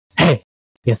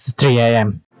It's 3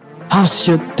 AM. How's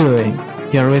you doing?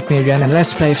 You're with me again and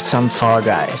let's play some Fall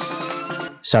Guys.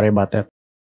 Sorry about that.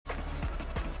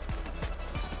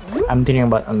 I'm thinking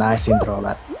about a nice intro,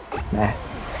 but nah.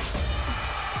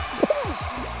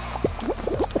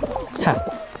 Huh.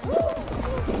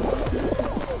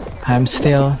 I'm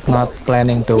still not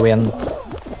planning to win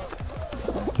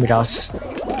because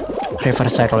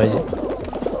reverse psychology,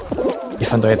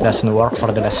 even though it doesn't work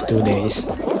for the last 2 days.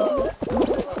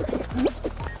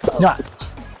 Yeah,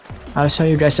 I'll show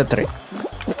you guys a trick.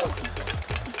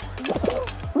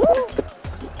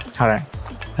 Alright,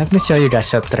 let me show you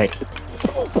guys a trick.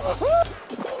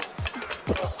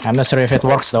 I'm not sure if it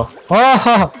works though.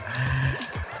 Oh,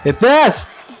 it does!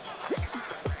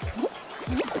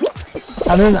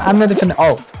 I'm not even.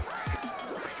 Oh,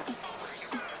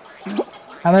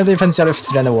 I'm not even sure if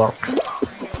it's gonna work.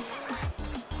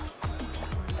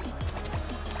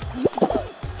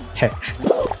 Hey.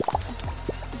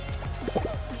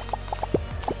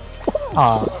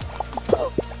 Oh.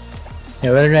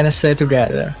 Yeah, we're gonna stay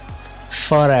together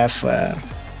forever.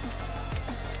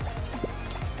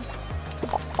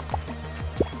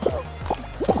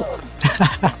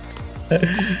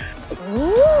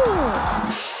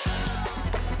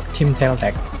 Team tail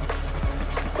tag.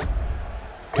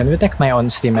 Can we take my own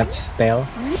teammate's tail?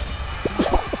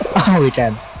 Oh, we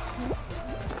can.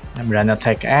 I'm gonna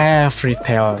take every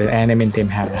tail the enemy team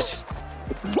has.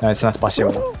 No, it's not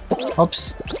possible.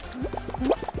 Oops.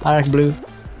 Arc blue.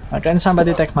 Can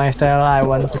somebody take my tail?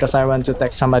 Because I want to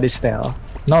take somebody's tail.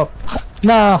 No.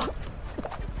 No!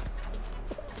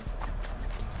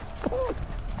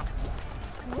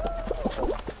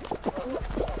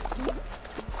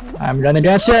 I'm gonna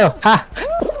get you! Ha!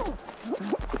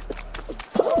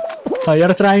 Oh,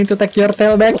 you're trying to take your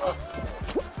tail back?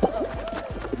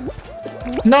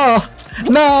 No!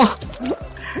 No!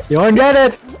 You won't get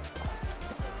it!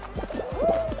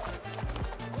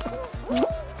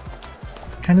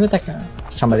 Can we take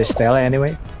somebody's tail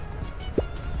anyway?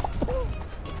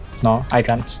 No, I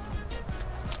can't.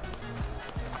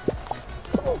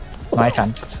 No, I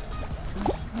can't.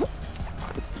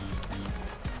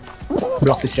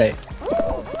 Block this guy.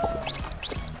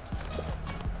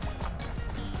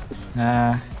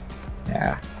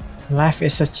 Yeah. Life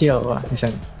is a chill, isn't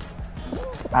it?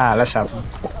 Ah, let's have.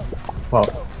 Whoa.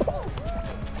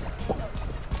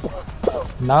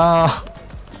 No.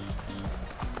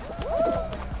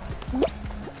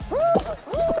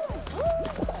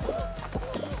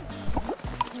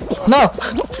 No!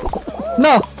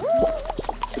 No!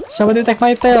 Somebody take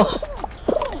my tail!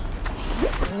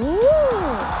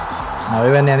 No,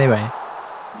 we win anyway.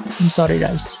 I'm sorry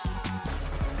guys.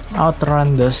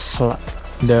 Outrun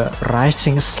the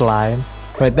rising slime.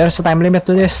 Wait, there's a time limit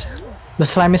to this. The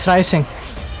slime is rising.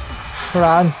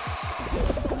 Run!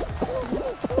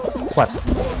 What?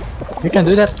 You can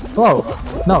do that? Whoa!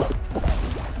 No!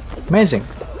 Amazing!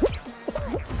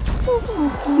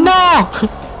 No!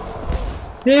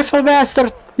 You evil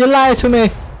bastard! You lied to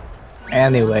me!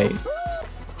 Anyway,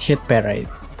 hit parade.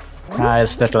 Ah,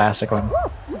 it's the classic one.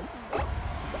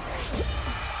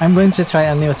 I'm going to try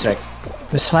a new trick.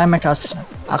 The slime makes us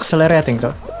accelerating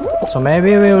though. So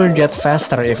maybe we will get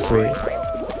faster if we...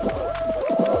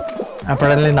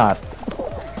 Apparently not.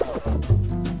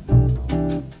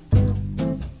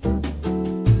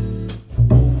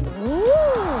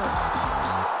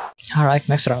 Alright,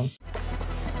 next round.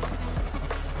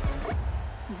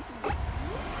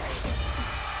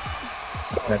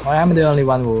 Why I'm the only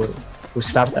one who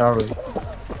start early?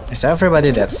 It's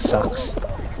everybody that sucks.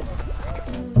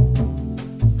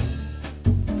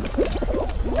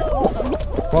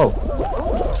 Whoa!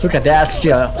 Look at that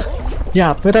skill!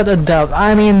 Yeah, without a doubt,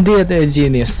 I'm indeed a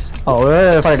genius. Oh,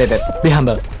 I did it. Be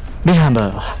humble. Be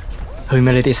humble.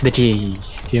 Humility is the key.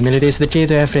 Humility is the key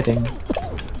to everything.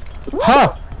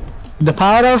 Ha! The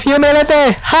power of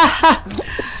humility! Ha ha!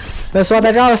 That's what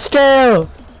I call skill!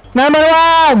 Number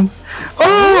 1!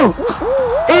 Oh!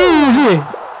 Easy!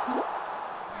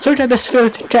 Look at these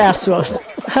filthy castles.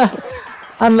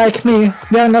 Unlike me,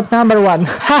 they are not number 1.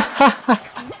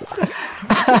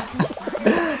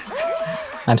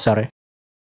 I'm sorry.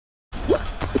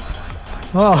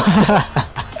 Oh,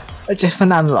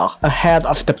 achievement unlock. Ahead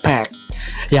of the pack.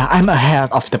 Yeah, I'm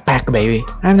ahead of the pack, baby.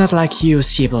 I'm not like you,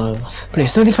 sheeples.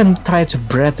 Please don't even try to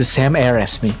breathe the same air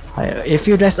as me. If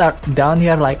you guys are down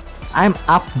here, like I'm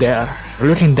up there,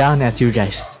 looking down at you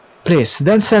guys. Please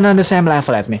don't stand on the same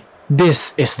level at me.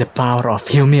 This is the power of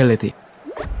humility.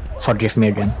 Forgive me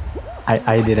again.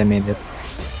 I didn't mean it.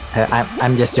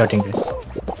 I'm just joking, guys.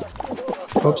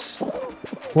 Oops.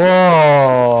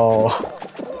 Whoa!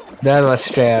 That was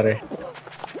scary.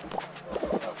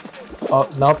 Oh,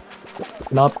 nope.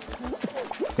 Nope.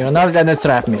 You're not gonna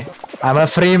trap me. I'm a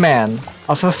free man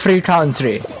of a free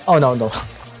country. Oh no, no.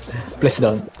 Please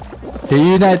don't. The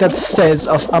United States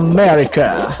of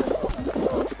America.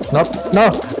 Nope.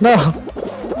 No, no.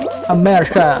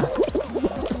 America.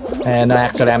 No,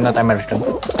 actually, I'm not American.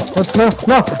 Oh, no,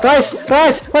 no. Rice,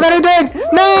 Rice. What are you doing?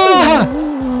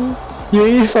 No! You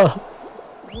evil.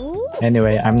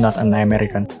 Anyway, I'm not an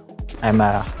American.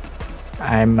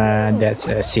 That's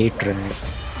a secret.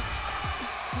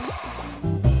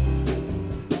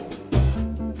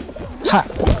 Ha!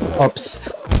 Oops.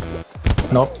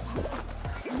 Nope.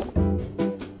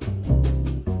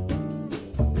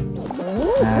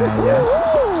 Yeah.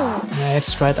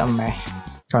 It's right on me.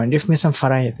 Come on, give me some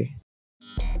variety.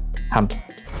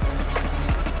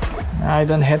 I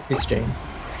don't hate this game.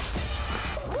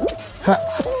 Ha!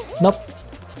 Nope.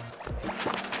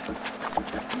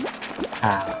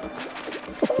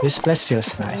 This place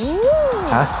feels nice.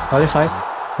 Huh? Only 5?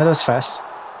 That was fast.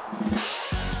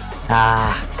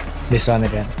 This one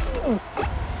again.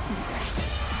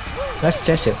 Let's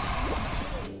chase it.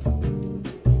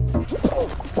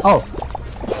 Oh!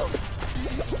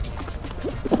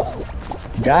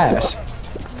 Guys,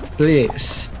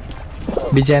 please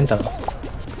be gentle.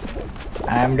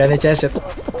 I'm gonna chase it.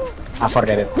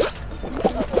 Forget it.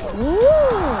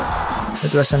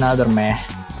 It was another meh.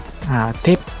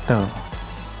 Tiptoe.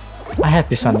 I hate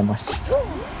this one the most.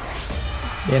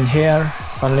 In here,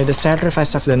 only the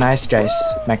sacrifice of the nice guys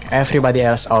make everybody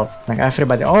else make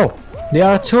everybody. Oh, there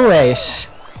are 2 ways.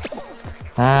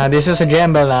 This is a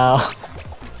gamble now.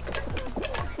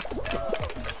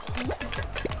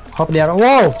 Hope they are.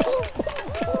 Whoa!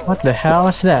 What the hell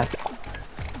is that?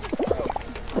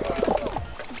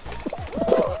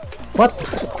 What?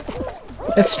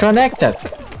 It's connected.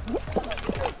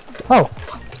 Oh,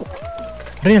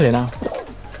 really now?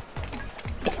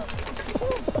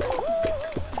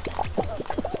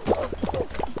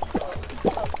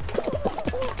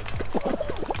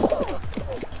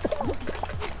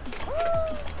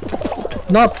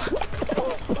 Nope.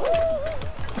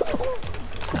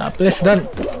 Please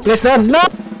don't, no!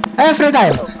 Every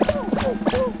time!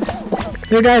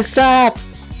 You guys suck!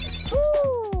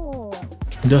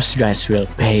 Those guys will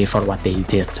pay for what they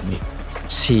did to me.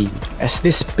 See, as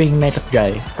this pink-naked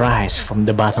guy rise from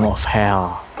the bottom of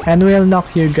hell, and will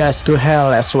knock you guys to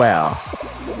hell as well.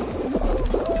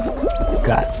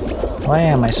 God, why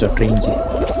am I so cringy?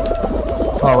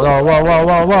 Oh,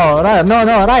 whoa,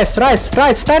 no,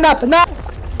 Rise, stand up, no!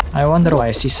 I wonder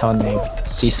why Seesaw named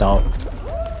Seesaw.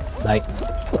 Like,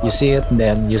 you see it,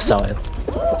 then you saw it.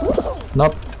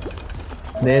 Nope.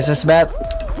 This is bad.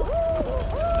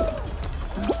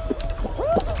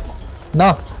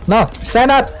 No, stand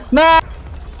up, no!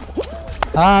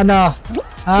 No.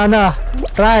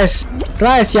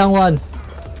 Rise, young one.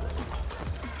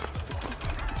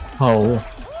 Oh,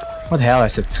 what the hell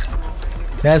is it?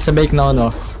 That's a big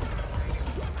no-no.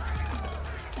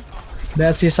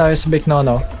 That Seesaw is a big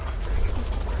no-no.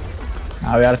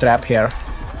 Now we are trapped here.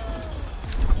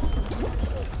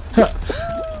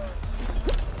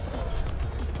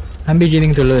 I'm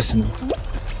beginning to lose.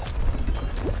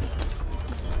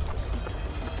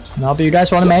 Nope, you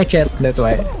guys wanna make it that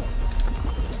way.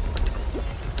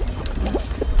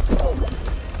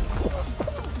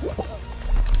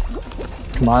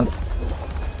 Come on.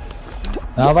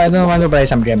 Nope, I don't want to play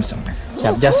some games.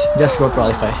 Yeah, just go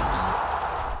qualify.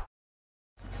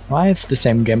 Why it's the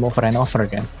same game over and over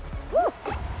again?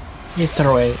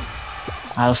 Either way,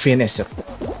 I'll finish it.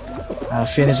 I'll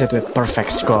finish it with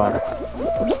perfect score.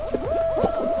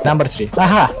 Number 3.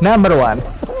 Aha! Number 1.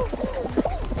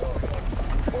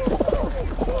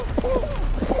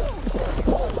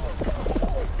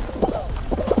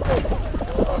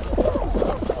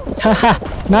 Haha!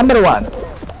 Number 1.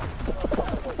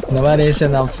 Nobody is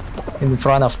enough in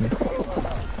front of me.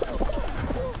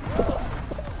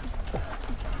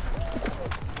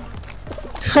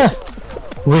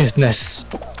 Witness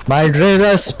my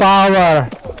greatest power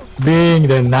being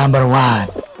the number 1.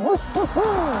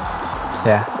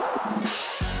 Yeah.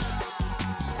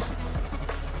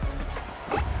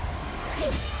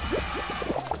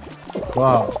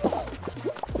 Wow.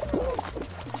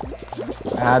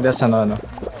 That's a no-no.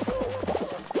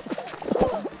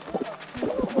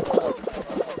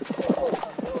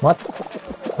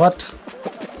 What?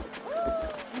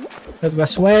 That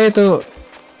was way too...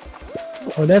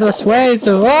 Oh, that was way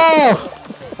too... Oh!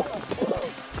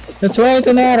 That's way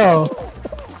too narrow.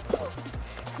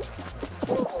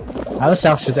 I'll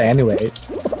succeed anyway.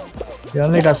 You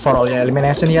only got 4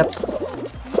 elimination yet.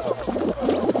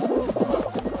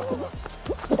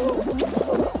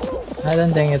 I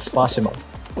don't think it's possible.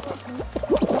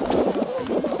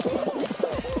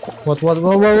 What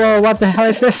the hell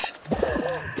is this?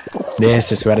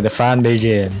 This is where the fun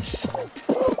begins.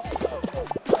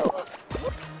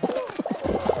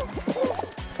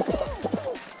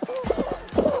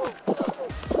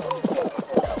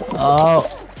 Oh,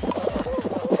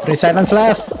 3 seconds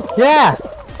left. Yeah.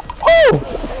 Woo!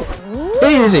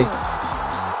 Easy.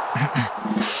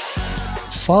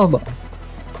 Fall ball.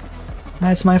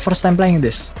 It's my first time playing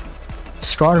this.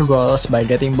 Score goals by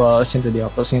getting balls into the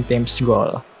opposing team's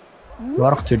goal.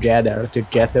 Work together to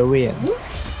get the win.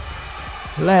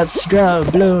 Let's go,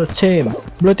 blue team.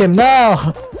 Blue team,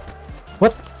 no!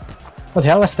 What the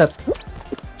hell was that?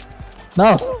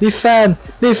 No! Defend!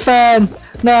 Defend!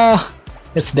 No!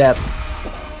 It's dead.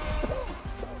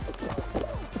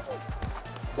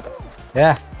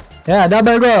 Yeah. Yeah,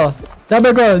 double goal!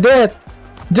 Double goal! Do it!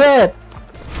 Do it!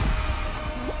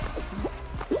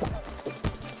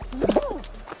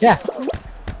 Yeah!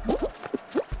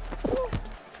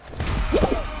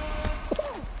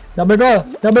 Double goal!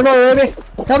 Double goal, baby!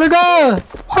 Double goal!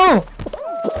 Oh!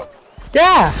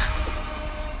 Yeah!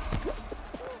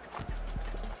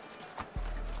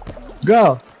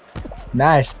 Go!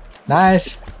 Nice!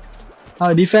 Nice!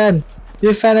 Oh, defend!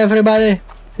 Defend, everybody!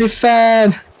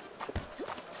 Defend!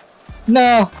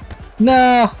 No!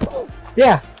 No!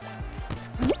 Yeah!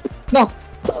 No!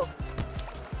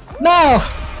 No!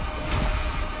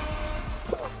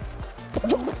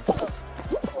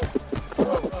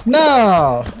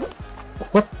 No!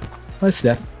 What is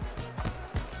that?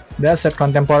 That's a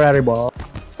contemporary ball.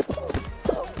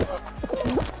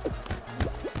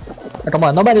 Oh, come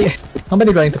on, nobody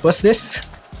going to push this.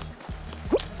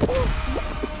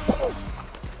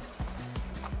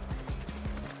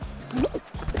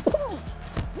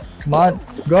 Come on,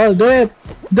 go, do it,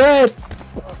 do it.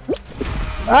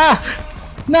 Ah,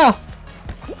 no.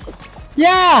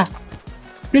 Yeah,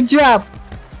 good job.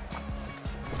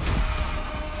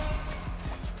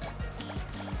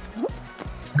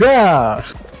 Go!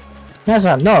 Nice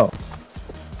one, no!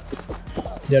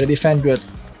 They defend good.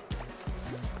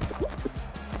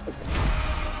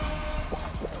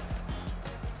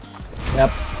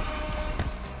 Yep.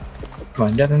 Come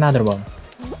on, get another one.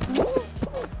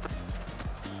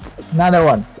 Another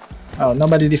one. Oh,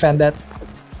 nobody defend that.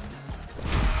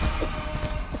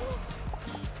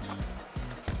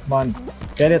 Come on,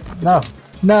 get it. No!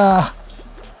 No!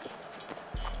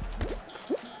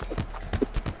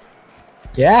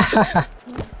 Yeah!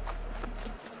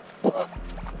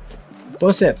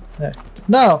 Push it!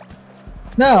 No!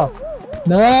 No!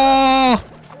 No!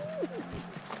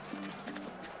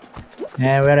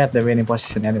 And we're at the winning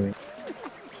position anyway.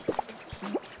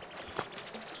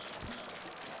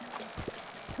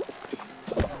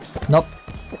 Nope.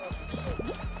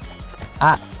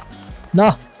 Ah!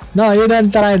 No! No, you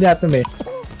don't try that to me.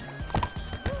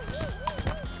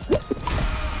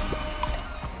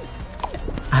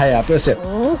 Yeah, push it.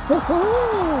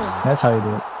 That's how you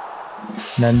do it.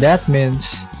 Then that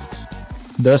means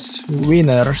those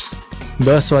winners,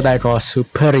 those what I call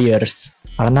superiors,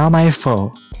 are now my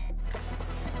foe.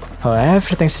 Oh,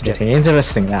 everything's getting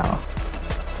interesting now.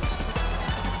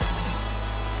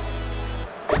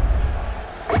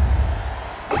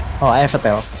 Oh, I have a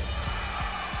tail.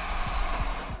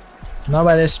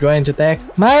 Nobody's going to take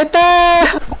my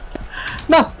tail!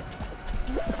 No!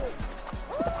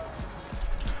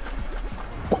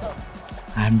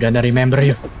 I'm gonna remember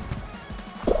you.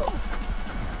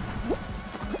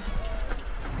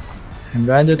 I'm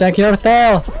going to take your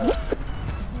tail.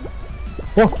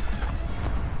 Whoa!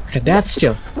 Look at that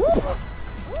still.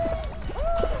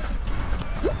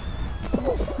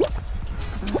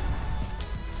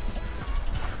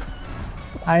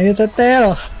 I need a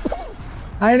tail.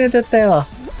 I need a tail.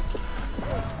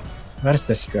 Where's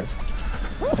this girl?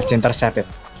 Let's intercept it.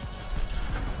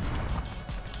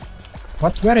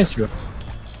 What? Where is you?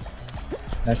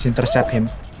 Let's intercept him.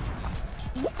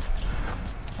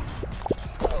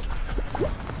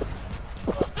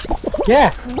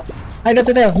 Yeah! I got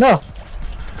the tail! No!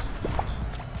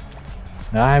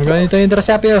 I'm going to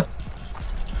intercept you!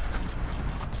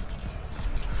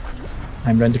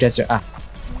 I'm going to get you. Ah.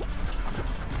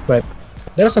 Wait.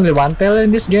 There's only one tail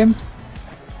in this game?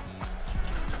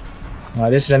 Oh,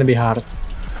 this is gonna be hard.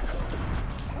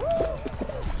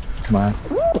 Come on.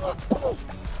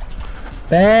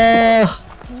 Tail!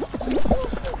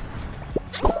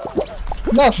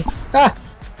 No! Ah!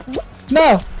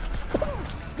 No!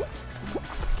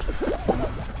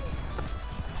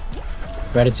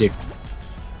 Where did you go?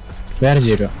 Where did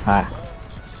you go? Ah.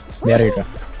 There you go.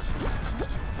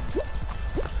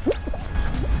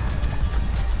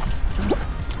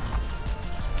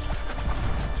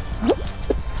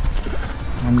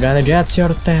 I'm gonna get your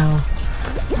tail.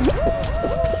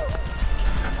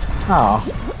 Oh.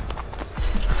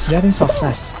 It's getting so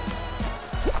fast.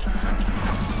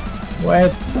 Wait,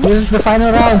 this is the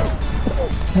final round.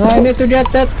 I need to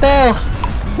get that tail.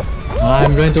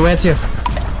 I'm going to wait you.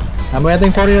 I'm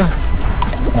waiting for you.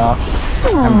 Oh,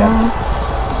 I'm dead.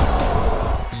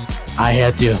 I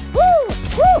hate you.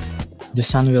 The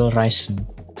sun will rise soon.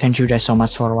 Thank you guys so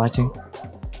much for watching.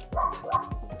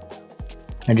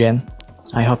 Again,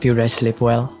 I hope you guys sleep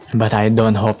well, but I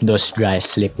don't hope those guys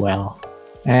sleep well.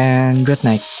 And good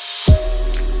night.